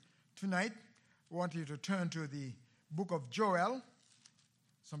tonight, I want you to turn to the book of Joel.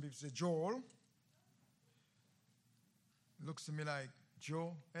 Some people say Joel. Looks to me like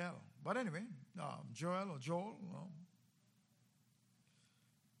Joel. But anyway, Joel or Joel.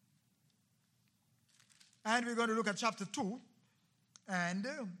 And we're going to look at chapter 2 and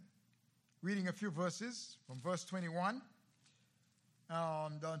reading a few verses from verse 21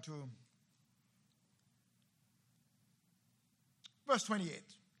 down to verse 28.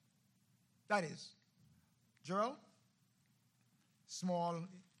 That is Joel, small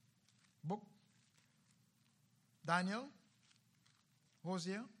book, Daniel,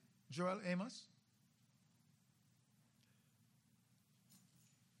 Hosea, Joel, Amos.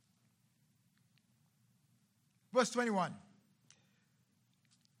 Verse 21.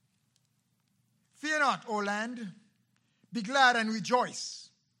 Fear not, O land, be glad and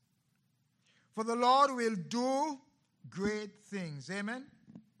rejoice, for the Lord will do great things. Amen?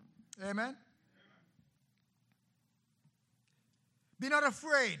 Amen? Be not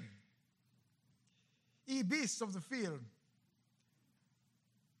afraid, ye beasts of the field,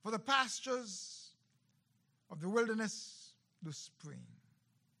 for the pastures of the wilderness do spring.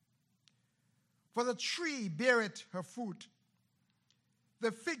 For the tree beareth her fruit,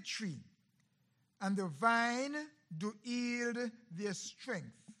 the fig tree and the vine do yield their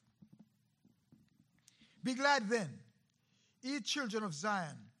strength. Be glad then, ye children of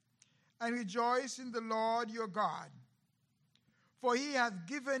Zion, and rejoice in the Lord your God, for he hath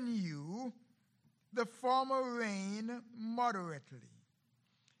given you the former rain moderately,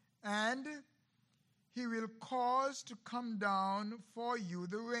 and he will cause to come down for you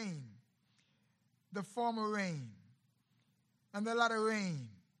the rain, the former rain, and the latter rain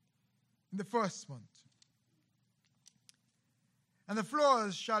in the first month. And the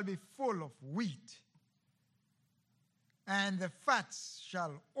floors shall be full of wheat, and the fats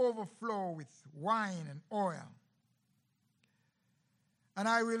shall overflow with wine and oil. And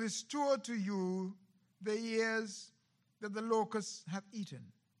I will restore to you the years that the locusts have eaten,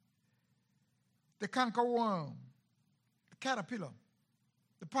 the cankerworm, the caterpillar,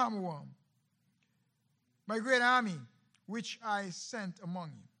 the palmer worm, my great army which I sent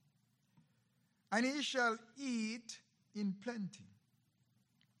among you. And ye shall eat in plenty,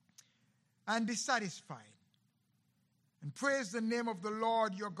 and be satisfied, and praise the name of the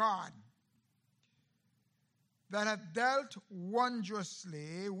Lord your God, that hath dealt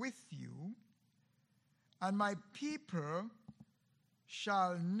wondrously with you, and my people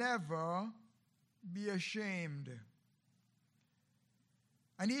shall never be ashamed.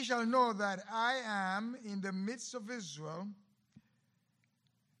 And ye shall know that I am in the midst of Israel,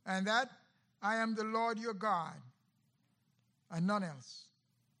 and that I am the Lord your God, and none else.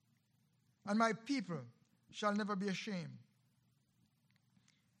 And my people shall never be ashamed.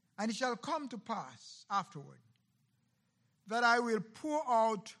 And it shall come to pass afterward that I will pour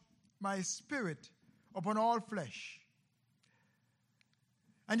out my spirit upon all flesh.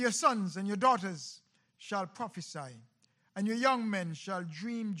 And your sons and your daughters shall prophesy, and your young men shall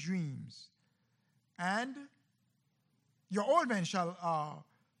dream dreams, and your old men shall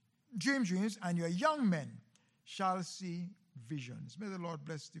dream dreams, and your young men shall see visions. May the Lord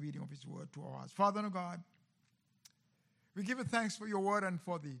bless the reading of his word to our hearts. Father and God, we give you thanks for your word and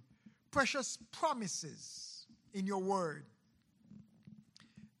for the precious promises in your word,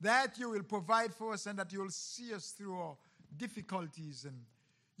 that you will provide for us and that you will see us through our difficulties, and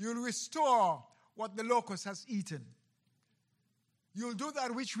you'll restore what the locust has eaten. You'll do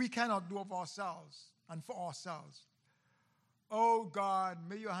that which we cannot do of ourselves and for ourselves. Oh God,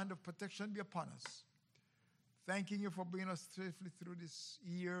 may your hand of protection be upon us. Thanking you for bringing us safely through this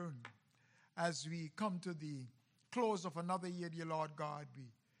year. As we come to the close of another year, dear Lord God, we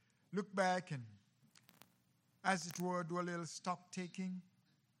look back and, as it were, do a little stock taking.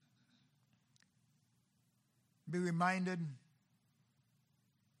 Be reminded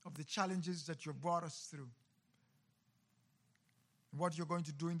of the challenges that you've brought us through, and what you're going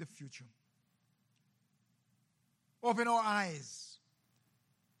to do in the future. Open our eyes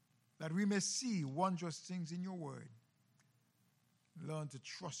that we may see wondrous things in your word. Learn to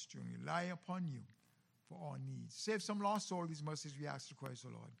trust you and rely upon you for our needs. Save some lost soul. These mercies we ask to Christ, O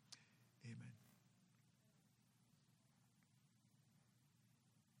Lord. Amen.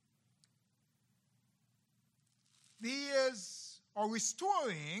 The years, or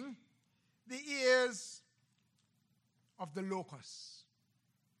restoring the years of the locusts.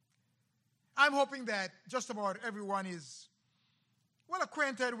 I'm hoping that just about everyone is well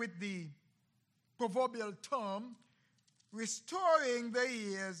acquainted with the proverbial term, restoring the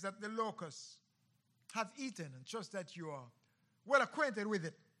years that the locusts have eaten, and trust that you are well acquainted with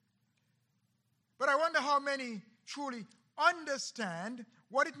it. But I wonder how many truly understand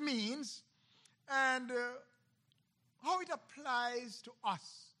what it means and how it applies to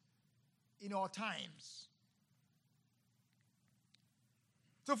us in our times.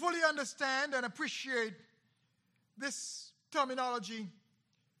 To fully understand and appreciate this terminology,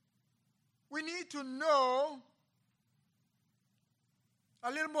 we need to know a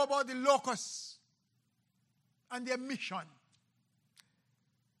little more about the locusts and their mission.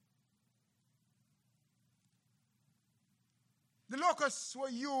 The locusts were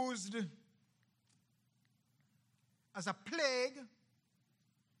used as a plague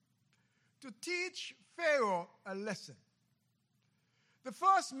to teach Pharaoh a lesson. The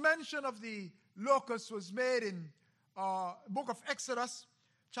first mention of the locusts was made in book of Exodus,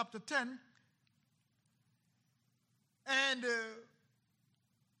 chapter 10. And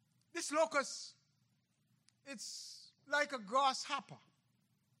this locust, it's like a grasshopper,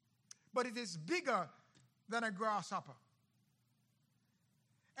 but it is bigger than a grasshopper.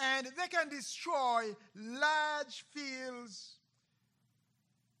 And they can destroy large fields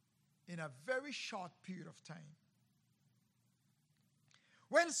in a very short period of time.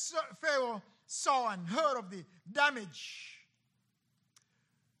 When Pharaoh saw and heard of the damage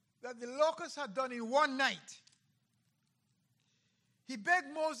that the locusts had done in one night, he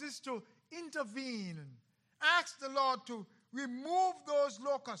begged Moses to intervene and asked the Lord to remove those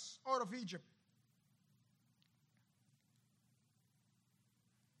locusts out of Egypt.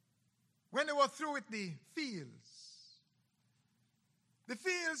 When they were through with the fields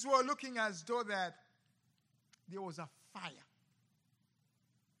were looking as though that there was a fire.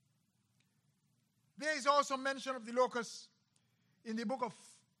 There is also mention of the locusts in the book of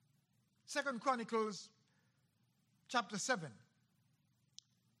 2 Chronicles, chapter 7.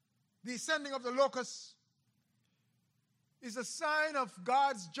 The sending of the locusts is a sign of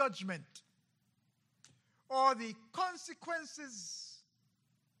God's judgment or the consequences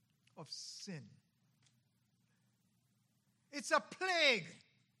of sin. It's a plague.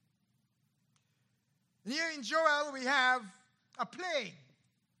 Here in Joel we have a plague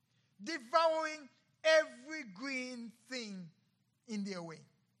devouring every green thing in their way.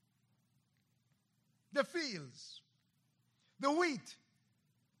 The fields, the wheat,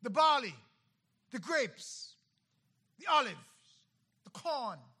 the barley, the grapes, the olives, the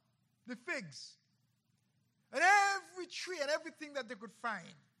corn, the figs, and every tree and everything that they could find.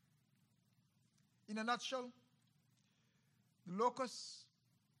 In a nutshell, the locusts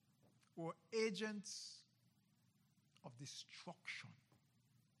were agents of destruction.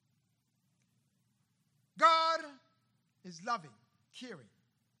 God is loving, caring.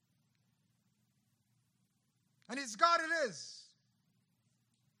 And it's God it is.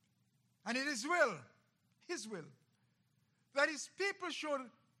 And it is His will, that His people should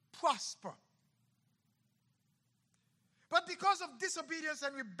prosper. But because of disobedience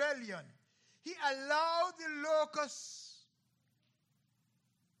and rebellion, He allowed the locusts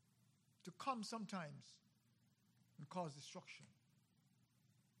to come sometimes and cause destruction.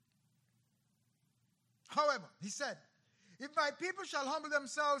 However, He said, if my people shall humble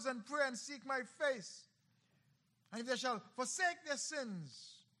themselves and pray and seek my face, and if they shall forsake their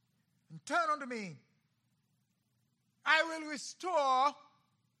sins and turn unto me, I will restore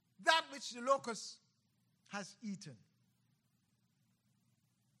that which the locust has eaten.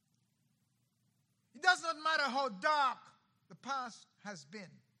 It does not matter how dark the past has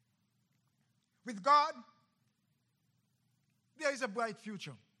been. With God, there is a bright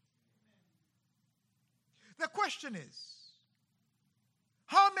future. The question is,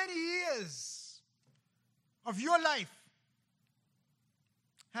 how many years of your life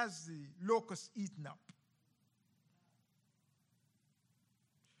has the locust eaten up?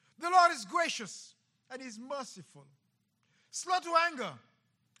 The Lord is gracious and He's merciful, slow to anger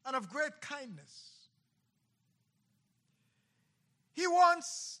and of great kindness. He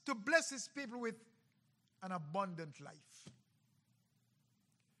wants to bless His people with an abundant life.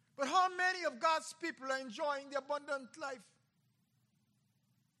 But how many of God's people are enjoying the abundant life?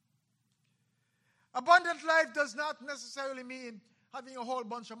 Abundant life does not necessarily mean having a whole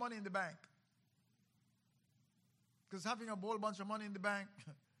bunch of money in the bank. Because having a whole bunch of money in the bank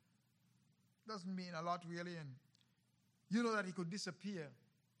doesn't mean a lot really. And you know that it could disappear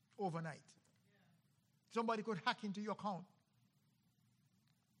overnight. Somebody could hack into your account.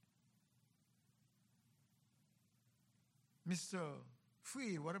 Mr.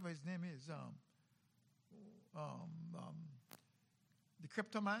 Freed, whatever his name is, the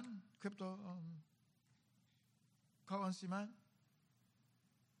crypto man, currency man,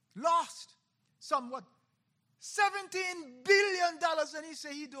 lost somewhat $17 billion, and he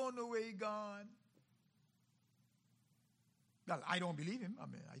said he don't know where he gone. Well, I don't believe him. I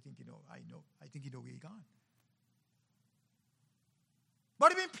mean, I think he know where he gone.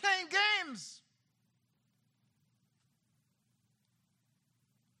 But he's been playing games.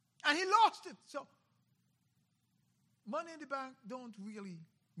 And he lost it. So, money in the bank don't really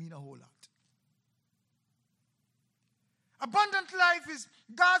mean a whole lot. Abundant life is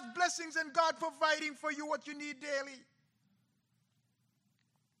God's blessings and God providing for you what you need daily.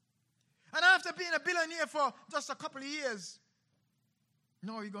 And after being a billionaire for just a couple of years,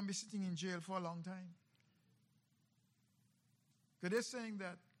 no, you're going to be sitting in jail for a long time. Because they're saying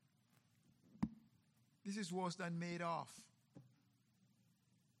that this is worse than Madoff.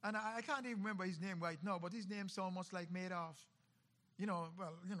 And I can't even remember his name right now, but his name sounds much like Madoff.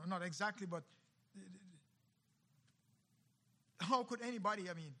 Not exactly, but how could anybody,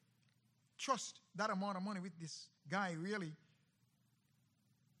 trust that amount of money with this guy, really?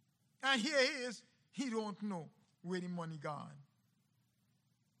 And here he is, he don't know where the money gone.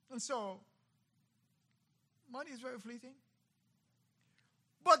 And so, money is very fleeting.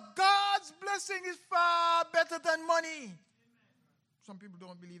 But God's blessing is far better than money. Amen. Some people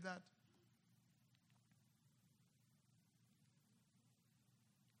don't believe that.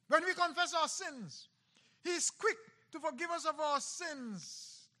 When we confess our sins, He is quick to forgive us of our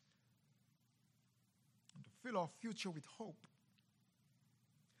sins and to fill our future with hope.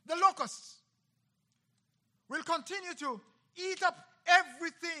 The locusts will continue to eat up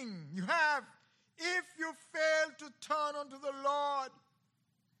everything you have if you fail to turn unto the Lord.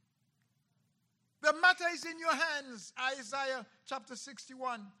 The matter is in your hands. Isaiah chapter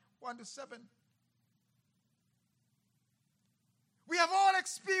 61, 1-7. We have all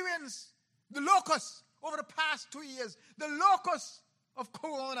experienced the locusts over the past 2 years. The locusts of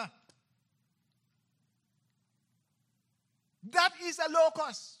Corona. That is a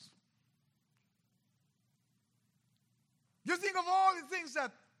locust. You think of all the things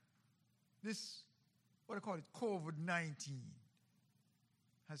that this, COVID-19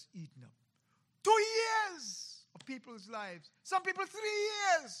 has eaten up. 2 years of people's lives. Some people 3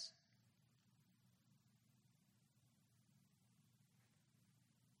 years.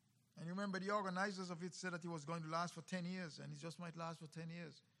 And you remember the organizers of it said that it was going to last for 10 years, and it just might last for 10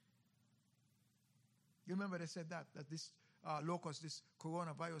 years. You remember they said that this locust, this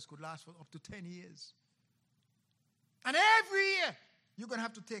coronavirus could last for up to 10 years. And every year, you're going to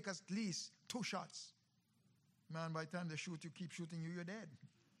have to take at least 2 shots. Man, by the time they shoot you, keep shooting you, you're dead.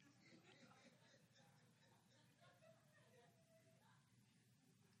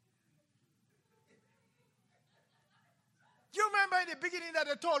 You remember in the beginning that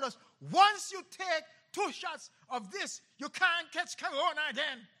they told us, once you take 2 shots of this, you can't catch corona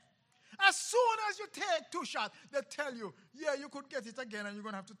again. As soon as you take 2 shots, they tell you, yeah, you could get it again, and you're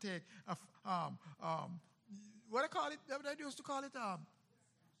going to have to take what do they call it? They used to call it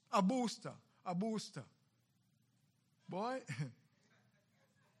a booster. A booster. Boy.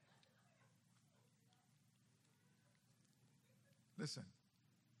 Listen,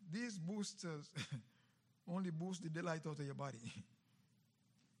 these boosters only boost the delight out of your body.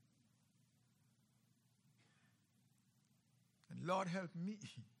 And Lord help me.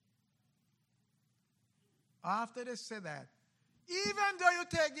 After they said that, even though you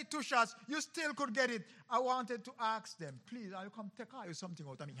take the 2 shots, you still could get it. I wanted to ask them, please, I'll come take you something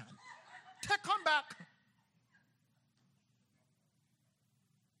out of my hand. Come back.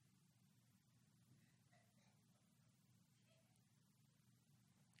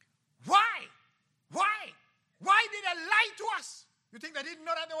 Why? Why did they lie to us? You think they didn't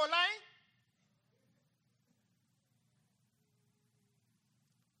know that they were lying?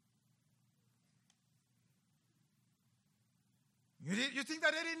 You think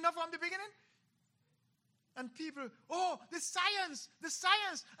that they didn't know from the beginning? And people, the science,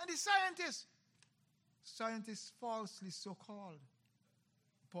 and the scientists. Scientists falsely so called.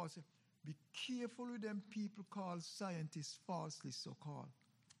 Paul said, be careful with them people called scientists falsely so called.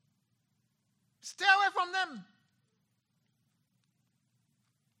 Stay away from them.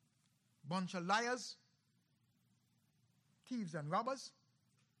 Bunch of liars, thieves and robbers.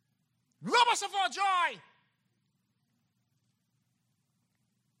 Robbers of our joy.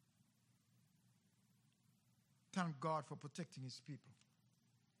 Thank God for protecting His people.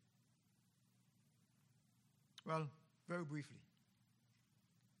 Well, very briefly,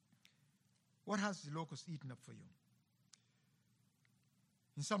 what has the locust eaten up for you?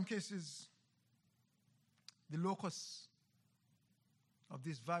 In some cases, the locust of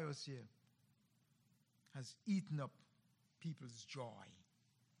this virus here has eaten up people's joy.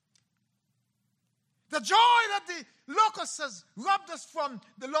 The joy that the locust has robbed us from,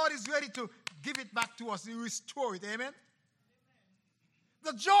 the Lord is ready to give it back to us, to restore it. Amen?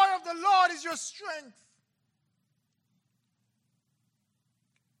 The joy of the Lord is your strength.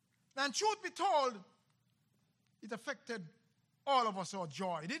 And truth be told, it affected all of us, our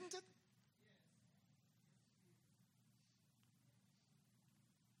joy, didn't it?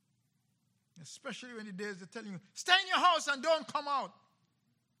 Especially when the days they're telling you, stay in your house and don't come out.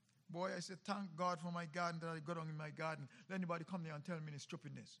 Boy, I said, thank God for my garden that I got on in my garden. Let anybody come there and tell me any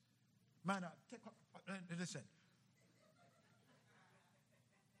stupidness. Man, listen.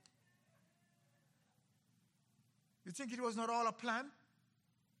 You think it was not all a plan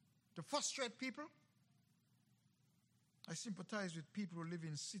to frustrate people? I sympathize with people who live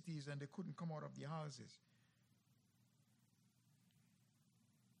in cities and they couldn't come out of their houses.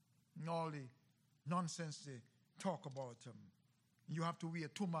 And all the nonsense they talk about. You have to wear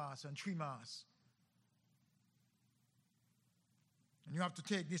 2 masks and 3 masks. And you have to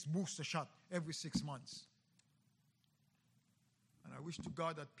take this booster shot every 6 months. And I wish to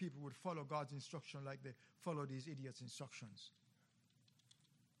God that people would follow God's instruction like they follow these idiots' instructions.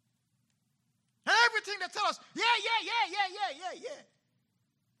 And everything they tell us, yeah.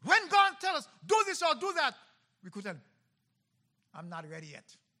 When God tells us, do this or do that, we could tell him, I'm not ready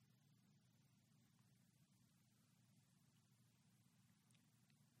yet.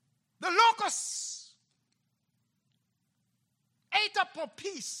 The locusts ate up our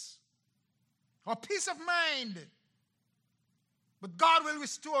peace of mind. But God will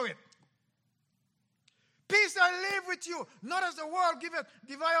restore it. Peace I leave with you, not as the world giveth,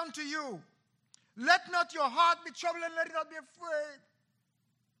 give I unto you. Let not your heart be troubled and let it not be afraid.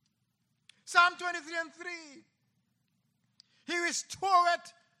 Psalm 23 and 3. He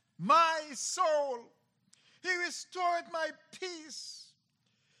restoreth my soul. He restoreth my peace.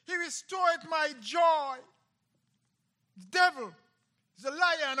 He restoreth my joy. The devil is a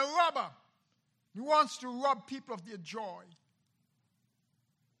liar and a robber. He wants to rob people of their joy.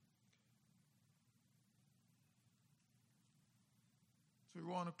 So we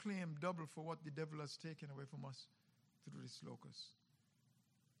want to claim double for what the devil has taken away from us through this locust.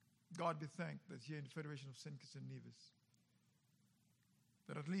 God be thanked that here in the Federation of St. Kitts and Nevis,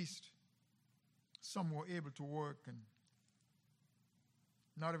 that at least some were able to work, and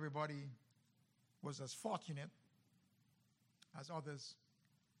not everybody was as fortunate as others,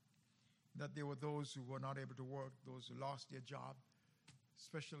 that there were those who were not able to work, those who lost their job,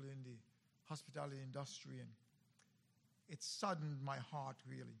 especially in the hospitality industry. And it saddened my heart,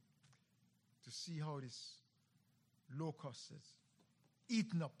 really, to see how this locust has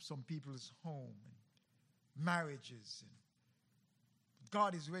eaten up some people's home and marriages. And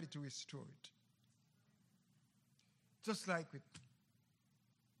God is ready to restore it. Just like with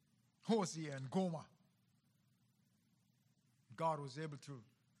Hosea and Gomer, God was able to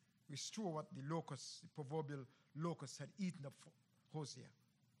restore what the proverbial locust had eaten up for Hosea.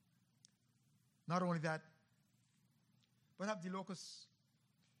 Not only that, but have the locusts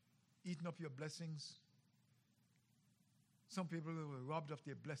eaten up your blessings? Some people were robbed of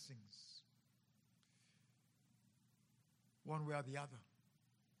their blessings, one way or the other.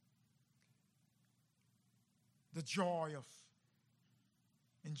 The joy of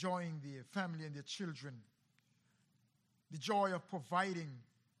enjoying their family and their children, the joy of providing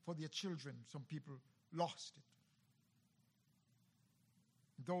for their children, some people lost it.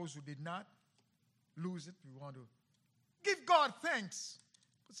 Those who did not lose it, we want to give God thanks.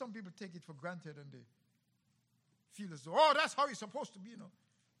 But some people take it for granted and they feel as though, oh, that's how it's supposed to be,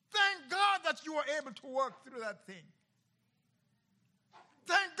 Thank God that you were able to work through that thing.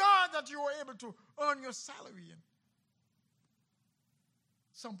 Thank God that you were able to earn your salary. And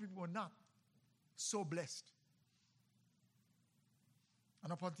some people were not so blessed.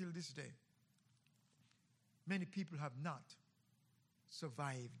 And up until this day, many people have not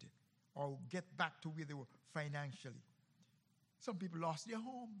survived or get back to where they were financially. Some people lost their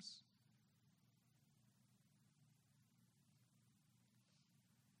homes.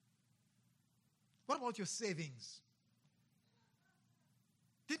 What about your savings?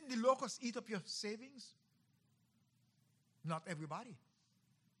 Didn't the locusts eat up your savings? Not everybody.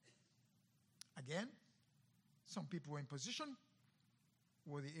 Again, some people were in position.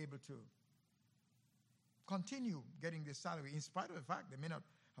 Were they able to continue getting their salary in spite of the fact they may not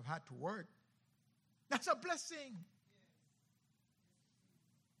have had to work? That's a blessing.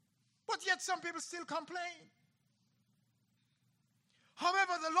 But yet some people still complain.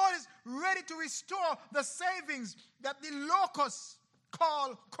 However, the Lord is ready to restore the savings that the locusts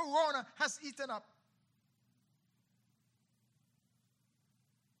called Corona has eaten up.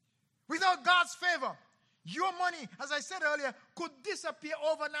 Without God's favor, your money, as I said earlier, could disappear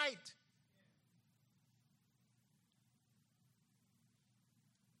overnight.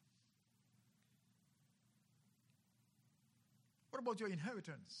 about your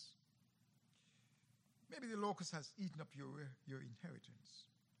inheritance? Maybe the locust has eaten up your inheritance.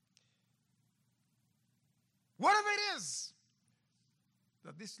 Whatever it is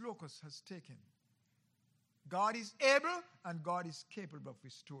that this locust has taken, God is able and God is capable of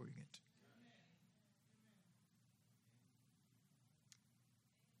restoring it.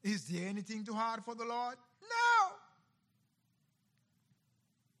 Is there anything too hard for the Lord? No.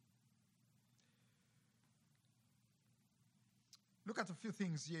 Look at a few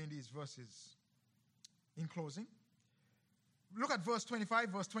things here in these verses. In closing, look at verse 25,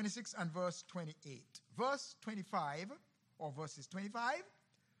 verse 26, and verse 28. Verse 25, or verses 25,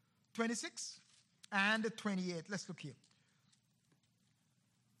 26, and 28. Let's look here.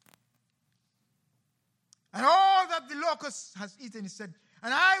 And all that the locust has eaten, he said,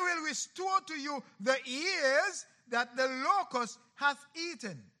 and I will restore to you the years that the locust hath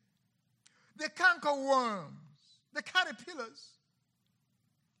eaten, the cankerworms, the caterpillars,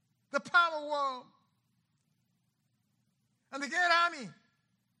 the palmer worm, and the great army,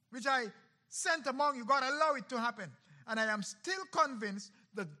 which I sent among you. God allowed it to happen. And I am still convinced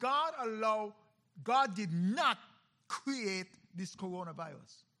that God did not create this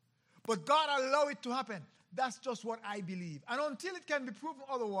coronavirus. But God allowed it to happen. That's just what I believe. And until it can be proven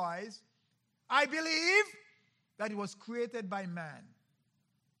otherwise, I believe that it was created by man.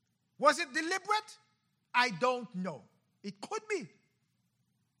 Was it deliberate? I don't know. It could be.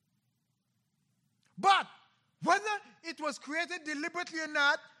 But whether it was created deliberately or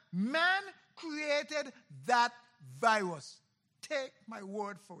not, man created that virus. Take my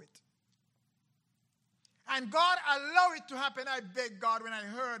word for it. And God allowed it to happen. I beg God, when I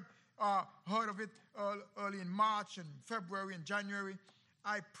heard of it early in March and February and January,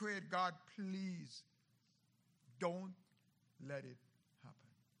 I prayed, God, please don't let it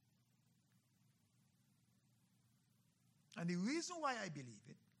happen. And the reason why I believe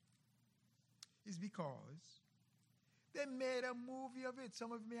it is because they made a movie of it.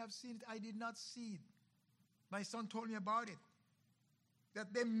 Some of you may have seen it. I did not see it. My son told me about it.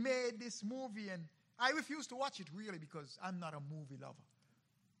 That they made this movie, and I refuse to watch it really because I'm not a movie lover.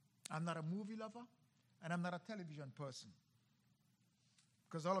 I'm not a movie lover, and I'm not a television person.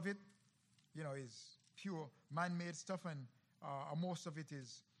 Because all of it, is pure man-made stuff, and most of it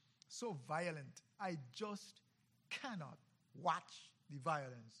is so violent. I just cannot watch the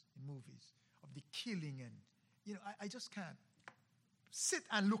violence in movies, of the killing, and I just can't sit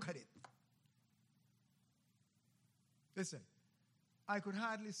and look at it. Listen, I could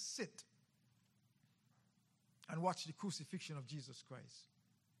hardly sit and watch the crucifixion of Jesus Christ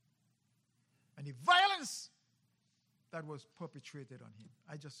and the violence that was perpetrated on him.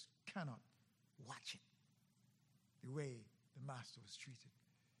 I just cannot watch it the way the master was treated.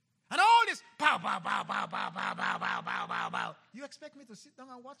 And all this pow, pow, pow, pow, pow, pow, pow, pow, pow, pow, pow. You expect me to sit down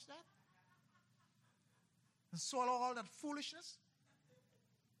and watch that? And swallow all that foolishness?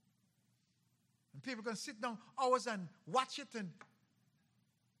 And people can sit down hours and watch it, and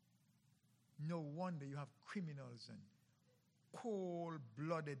no wonder you have criminals and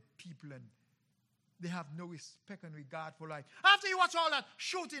cold-blooded people, and they have no respect and regard for life. After you watch all that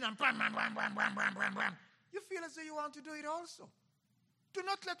shooting and bam, bam, bam, bam, bam, bam, bam, bam, you feel as though you want to do it also. Do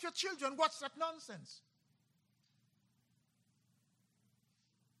not let your children watch that nonsense.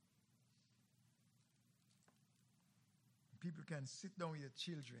 People can sit down with their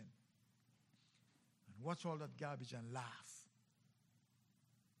children and watch all that garbage and laugh.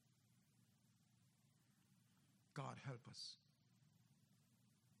 God help us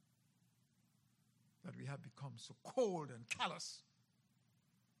that we have become so cold and callous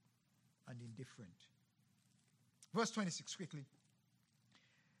and indifferent. Verse 26, quickly.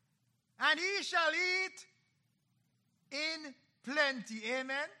 And he shall eat in plenty.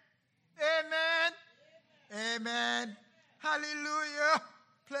 Amen? Amen. Amen. Amen. Hallelujah.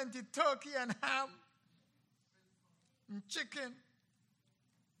 Plenty turkey and ham and chicken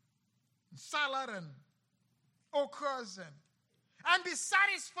and salad and okras and be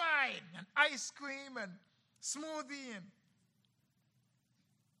satisfied, and ice cream and smoothie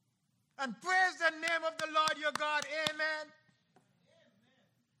and praise the name of the Lord your God. Amen.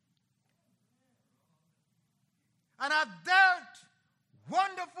 And I've dealt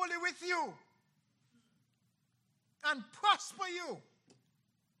wonderfully with you and prosper you.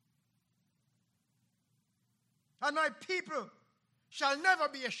 And my people shall never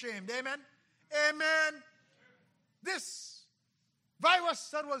be ashamed. Amen. Amen. This virus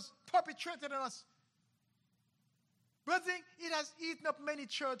that was perpetrated on us, brother, it has eaten up many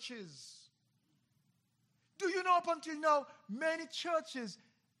churches. Do you know, up until now, many churches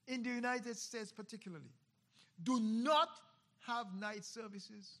in the United States particularly do not have night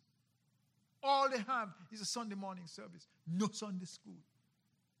services. All they have is a Sunday morning service. No Sunday school.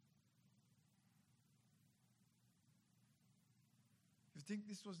 You think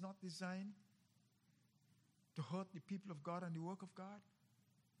this was not designed to hurt the people of God and the work of God?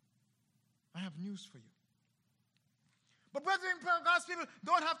 I have news for you. But brethren, God's people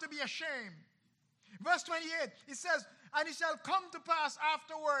don't have to be ashamed. Verse 28, it says, and it shall come to pass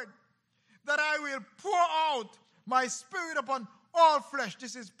afterward that I will pour out my spirit upon all flesh.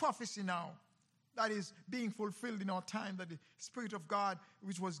 This is prophecy now. That is being fulfilled in our time, that the Spirit of God,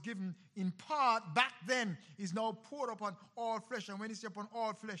 which was given in part back then, is now poured upon all flesh. And when he says upon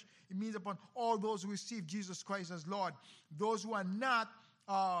all flesh, it means upon all those who receive Jesus Christ as Lord. Those who are not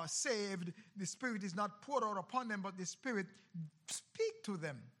saved, the Spirit is not poured out upon them, but the Spirit speaks to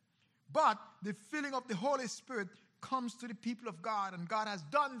them. But the filling of the Holy Spirit comes to the people of God, and God has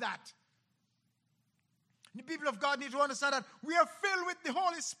done that. The people of God need to understand that we are filled with the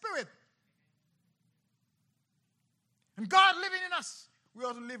Holy Spirit. And God living in us, we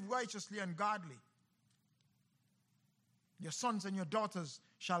ought to live righteously and godly. Your sons and your daughters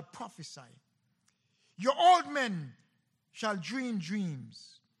shall prophesy. Your old men shall dream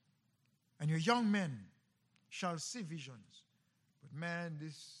dreams, and your young men shall see visions. But man,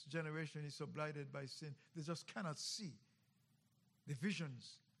 this generation is so blinded by sin, they just cannot see the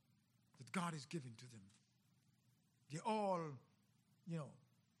visions that God is giving to them. They're all,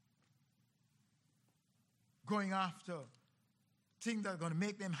 going after things that are going to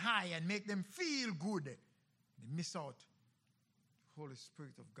make them high and make them feel good. They miss out the Holy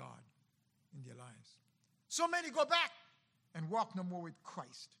Spirit of God in their lives. So many go back and walk no more with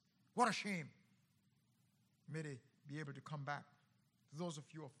Christ. What a shame. May they be able to come back. To those of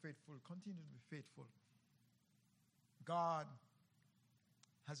you who are faithful, continue to be faithful. God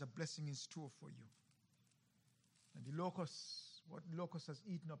has a blessing in store for you. And the locusts, what the locust has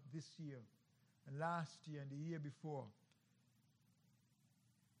eaten up this year, and last year and the year before,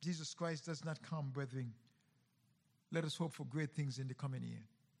 Jesus Christ does not come, brethren. Let us hope for great things in the coming year.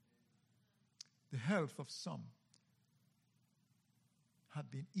 The health of some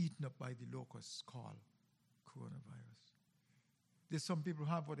have been eaten up by the locusts called coronavirus. There's some people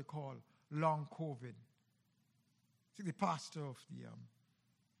who have what they call long COVID. See, the pastor of the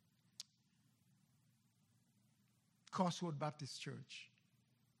Crossroad Baptist Church,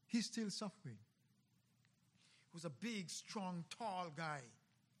 he's still suffering. He was a big, strong, tall guy.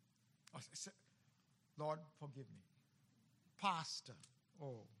 I said, Lord, forgive me. Pastor.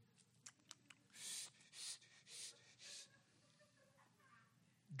 Oh.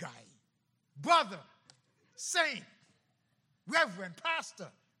 Guy. Brother. Saint. Reverend. Pastor.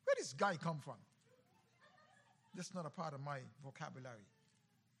 Where does guy come from? That's not a part of my vocabulary.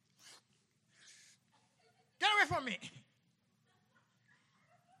 Get away from me.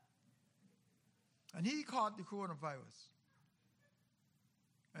 And he caught the coronavirus.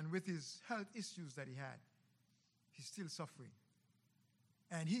 And with his health issues that he had, he's still suffering.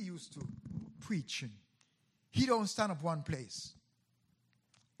 And he used to preach. And he don't stand up one place.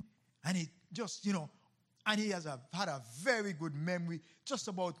 And he just, and he has had a very good memory, just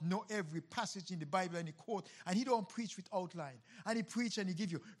about know every passage in the Bible and he quote. And he don't preach with outline. And he preach and he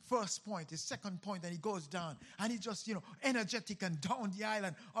give you first point, his second point, and he goes down. And he just, energetic and down the aisle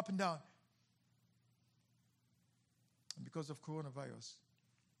and up and down. And because of coronavirus,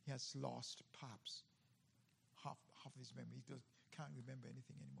 he has lost perhaps half his memory. He can't remember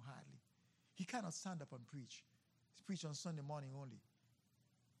anything anymore, hardly. He cannot stand up and preach. He's preached on Sunday morning only.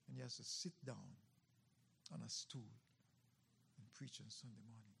 And he has to sit down on a stool and preach on Sunday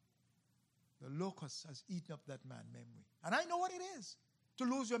morning. The locust has eaten up that man's memory. And I know what it is to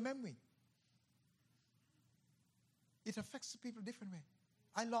lose your memory. It affects the people different way.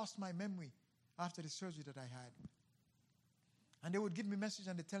 I lost my memory after the surgery that I had. And they would give me a message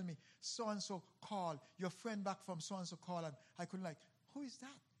and they tell me, so-and-so called, your friend back from so-and-so called, and I couldn't who is that?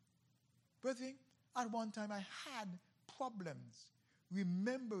 Brethren, at one time I had problems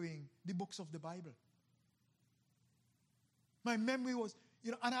remembering the books of the Bible. My memory was,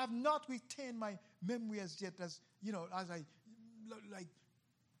 and I have not retained my memory as yet as I,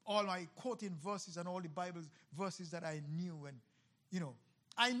 all my quoting verses and all the Bible verses that I knew. And,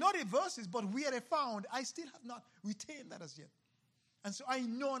 I know the verses, but where they found, I still have not retained that as yet. And so I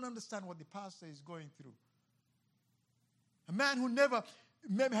know and understand what the pastor is going through. A man who never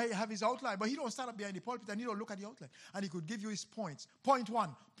maybe have his outline, but he don't stand up behind the pulpit and he don't look at the outline. And he could give you his points. Point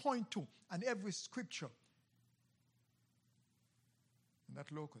 1, point 2, and every scripture. And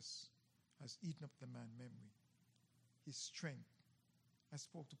that locust has eaten up the man's memory, his strength. I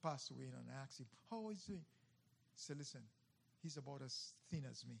spoke to Pastor Wayne and I asked him, how is he doing? He said, listen, He's about as thin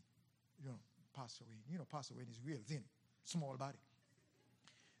as me. Pastor Wayne. Pastor Wayne is real thin, small body.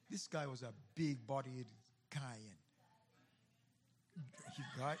 This guy was a big-bodied guy. And he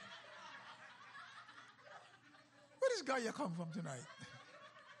got... Where is guy you come from tonight?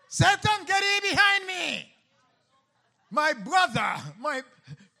 Satan, get in behind me. My brother, my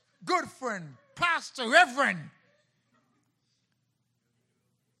good friend, pastor, reverend.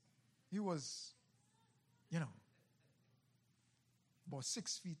 He was, about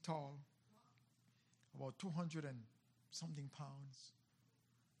 6 feet tall, about 200 and something pounds.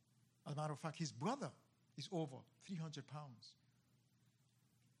 As a matter of fact, his brother is over 300 pounds.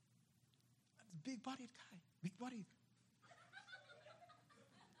 Big-bodied guy, big-bodied.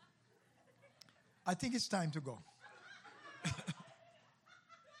 I think it's time to go.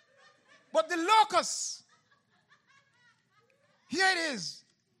 But the locust, here it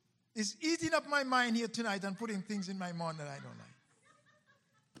is eating up my mind here tonight and putting things in my mind that I don't like.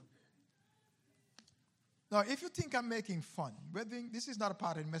 Now, if you think I'm making fun, this is not a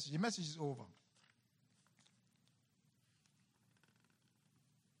part of the message. The message is over.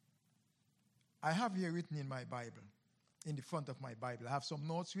 I have here written in my Bible, in the front of my Bible, I have some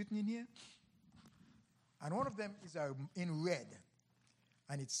notes written in here. And one of them is in red.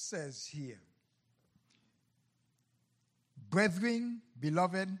 And it says here, brethren,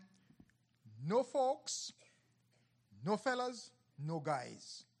 beloved, no folks, no fellas, no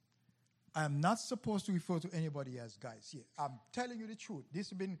guys. I am not supposed to refer to anybody as guys. Here, I'm telling you the truth.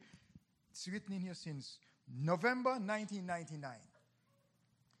 It's written in here since November 1999.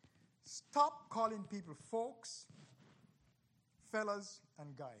 Stop calling people folks, fellas,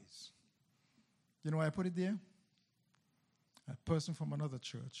 and guys. You know why I put it there? A person from another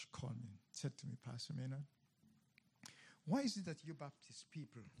church called me, said to me, Pastor Maynard, why is it that you Baptist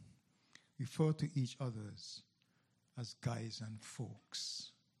people refer to each other as guys and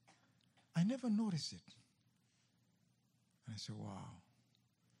folks? I never noticed it. And I said, wow.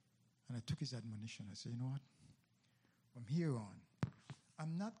 And I took his admonition. I said, you know what? From here on,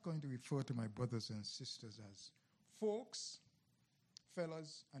 I'm not going to refer to my brothers and sisters as folks,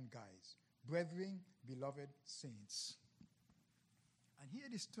 fellas, and guys. Brethren, beloved saints. And here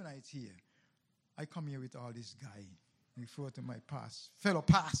it is tonight here. I come here with all this guy. Refer to my fellow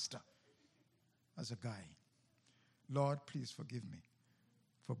pastor as a guy. Lord, please forgive me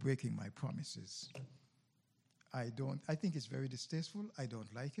for breaking my promises. I think it's very distasteful. I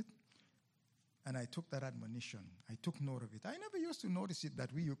don't like it. And I took that admonition. I took note of it. I never used to notice it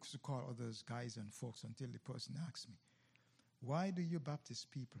that we used to call others guys and folks until the person asked me, why do you Baptist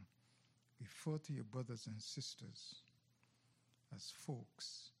people refer to your brothers and sisters as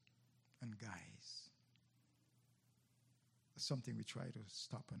folks and guys? Something we try to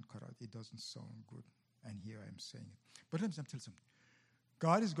stop and cut out. It doesn't sound good. And here I am saying it. But let me tell you something.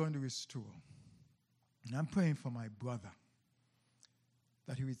 God is going to restore. And I'm praying for my brother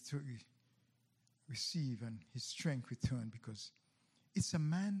that he will receive and his strength return, because it's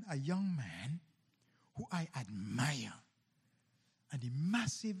a young man who I admire, and the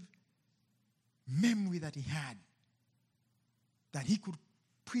massive memory that he had, that he could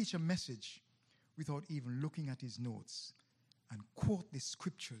preach a message without even looking at his notes and quote the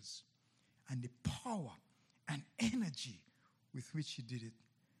scriptures, and the power and energy with which he did it.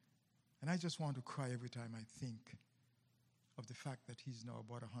 And I just want to cry every time I think of the fact that he's now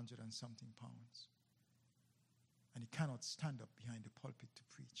about 100 and something pounds. And he cannot stand up behind the pulpit to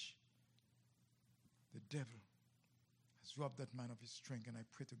preach. The devil has robbed that man of his strength, and I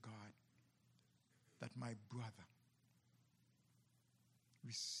pray to God that my brother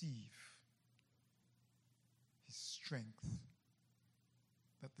receive his strength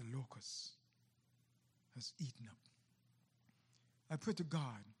that the locust has eaten up. I pray to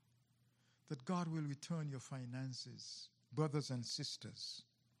God that God will return your finances, brothers and sisters,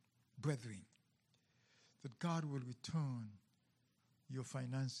 brethren, that God will return your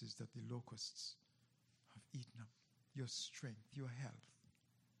finances that the locusts have eaten up, your strength, your health,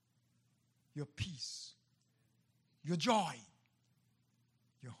 your peace, your joy,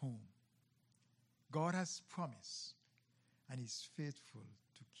 your home. God has promised, and he's faithful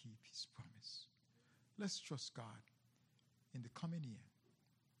to keep his promise. Let's trust God in the coming year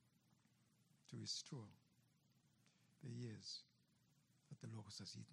to restore the years that the locust has eaten.